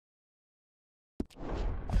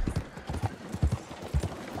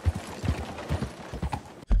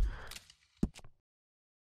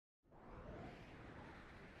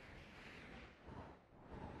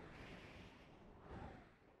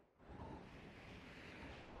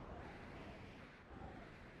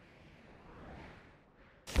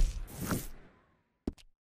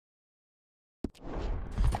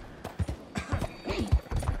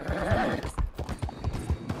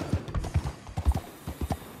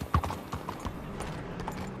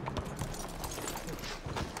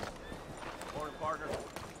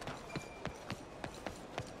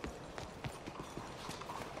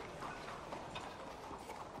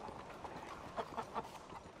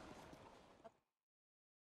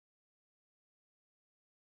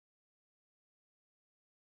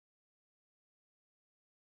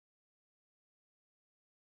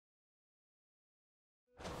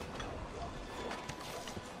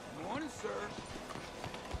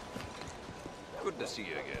to see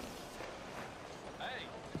you again. Hey.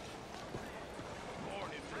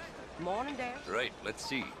 Morning. Morning, Dad. Right, let's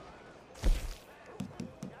see.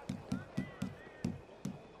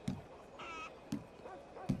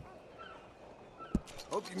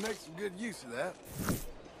 Hope you make some good use of that.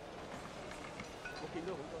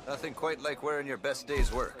 Nothing quite like wearing your best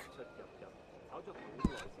day's work.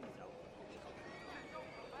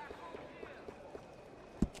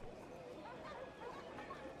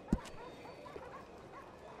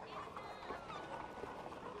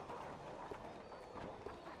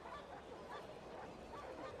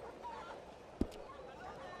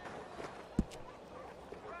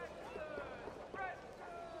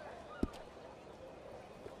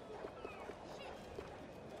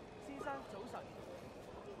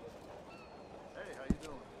 Hey, how you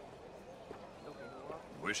doing?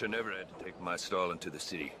 Wish I never had to take my stall into the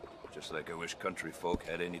city. Just like I wish country folk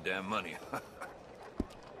had any damn money.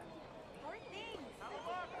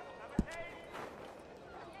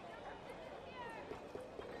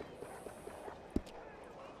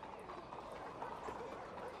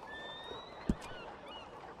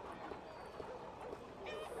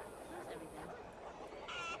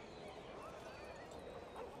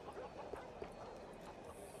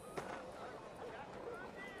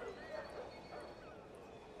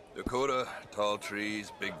 Dakota, tall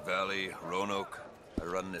trees, big valley, Roanoke. I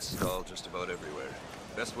run this stall just about everywhere.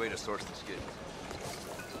 Best way to source the skins.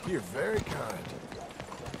 You're very kind.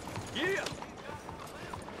 Yeah!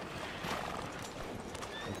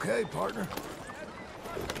 Okay, partner.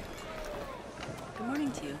 Good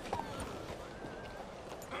morning to you.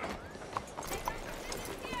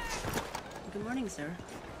 Good morning, sir.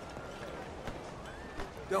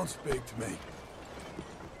 Don't speak to me.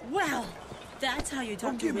 Well, that's how you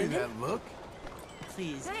talk Don't to give me women? that look.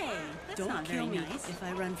 Please, Hey, that's don't not kill very me nice. if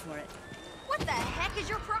I run for it. What the heck is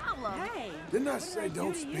your problem? Hey. Didn't I what say did I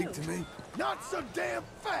don't do to speak you? to me? Not so damn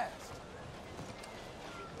fast!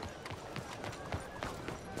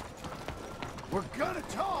 We're gonna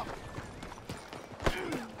talk!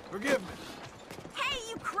 Forgive me. Hey,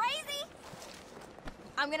 you crazy?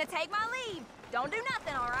 I'm gonna take my leave. Don't do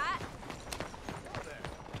nothing, all right?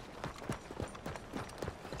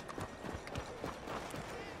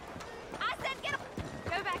 I said get him.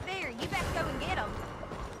 Go back there. You best go and get him.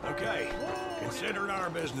 Okay, consider it our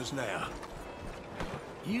business now.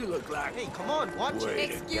 You look like... Hey, come on, watch it.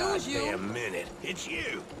 Wait Excuse a you. goddamn minute. It's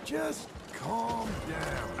you. Just calm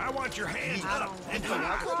down. I want your hands up and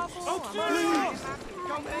high. Please!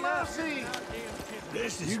 Come hang out, see.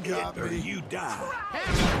 This is You got it or me. you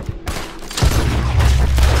die.